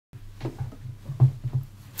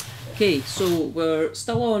Okay, so we're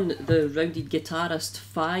still on the Rounded Guitarist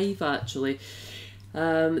 5 actually.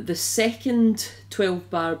 The second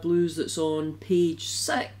 12-bar blues that's on page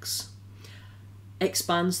 6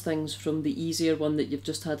 expands things from the easier one that you've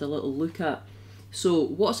just had a little look at. So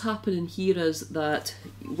what's happening here is that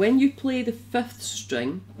when you play the 5th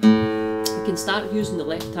string, you can start using the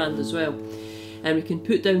left hand as well, and we can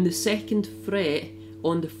put down the 2nd fret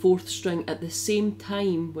on the 4th string at the same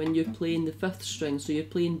time when you're playing the 5th string, so you're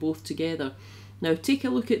playing both together. Now take a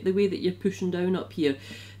look at the way that you're pushing down up here.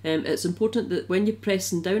 It's important that when you're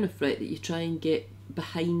pressing down a fret that you try and get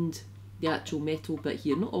behind the actual metal bit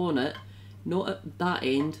here, not on it, not at that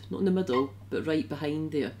end, not in the middle, but right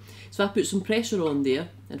behind there. So if I put some pressure on there,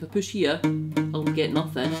 and if I push here, I'll get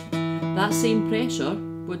nothing. That same pressure,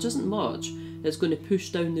 which isn't much, is going to push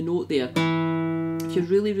down the note there. If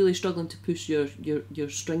you're really struggling to push your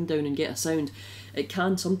string down and get a sound, it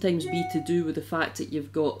can sometimes be to do with the fact that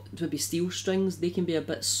you've got maybe steel strings. They can be a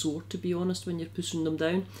bit sore, to be honest, when you're pushing them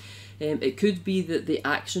down. It could be that the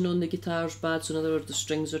action on the guitar is bad, so in other words the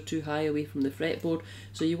strings are too high away from the fretboard,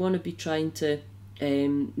 so you want to be trying to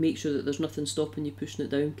make sure that there's nothing stopping you pushing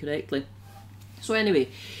it down correctly. So anyway,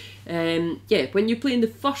 yeah, when you're playing the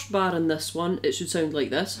first bar in this one, it should sound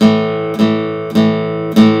like this.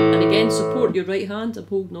 And again, support your right hand. I'm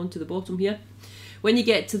holding on to the bottom here. When you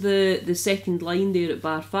get to the second line there at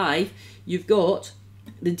bar 5, you've got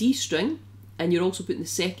the D string, and you're also putting the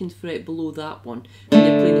 2nd fret below that one, and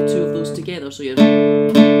you're playing the two of those together, so you're...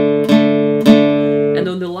 And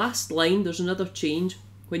on the last line, there's another change.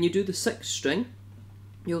 When you do the 6th string,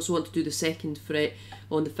 you also want to do the 2nd fret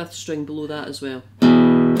on the 5th string below that as well.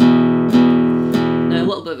 Now a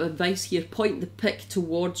little bit of advice here, point the pick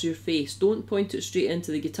towards your face. Don't point it straight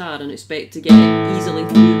into the guitar and expect to get it easily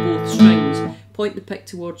through both strings. Point the pick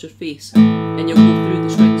towards your face and you'll go through the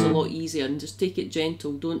strings a lot easier, and just take it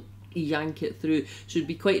gentle, don't yank it through. Should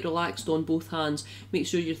be quite relaxed on both hands. Make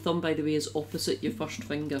sure your thumb, by the way, is opposite your first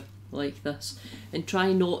finger like this, and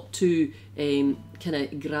try not to kind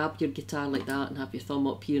of grab your guitar like that and have your thumb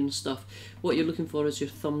up here and stuff. What you're looking for is your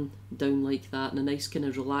thumb down like that, and a nice kind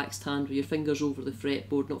of relaxed hand with your fingers over the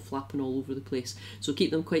fretboard, not flapping all over the place. So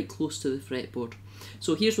keep them quite close to the fretboard.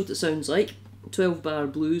 So here's what it sounds like. 12-bar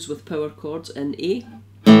blues with power chords in A.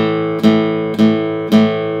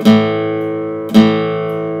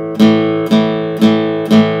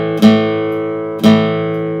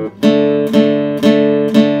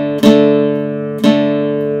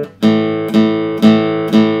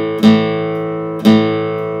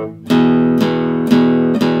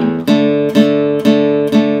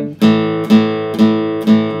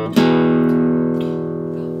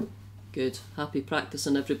 Good. Happy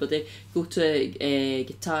practicing, everybody. Go to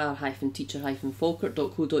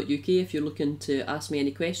guitar-teacher-falkert.co.uk if you're looking to ask me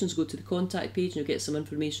any questions. Go to the contact page and you'll get some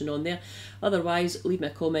information on there. Otherwise, leave me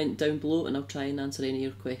a comment down below and I'll try and answer any of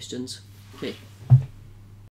your questions. Okay.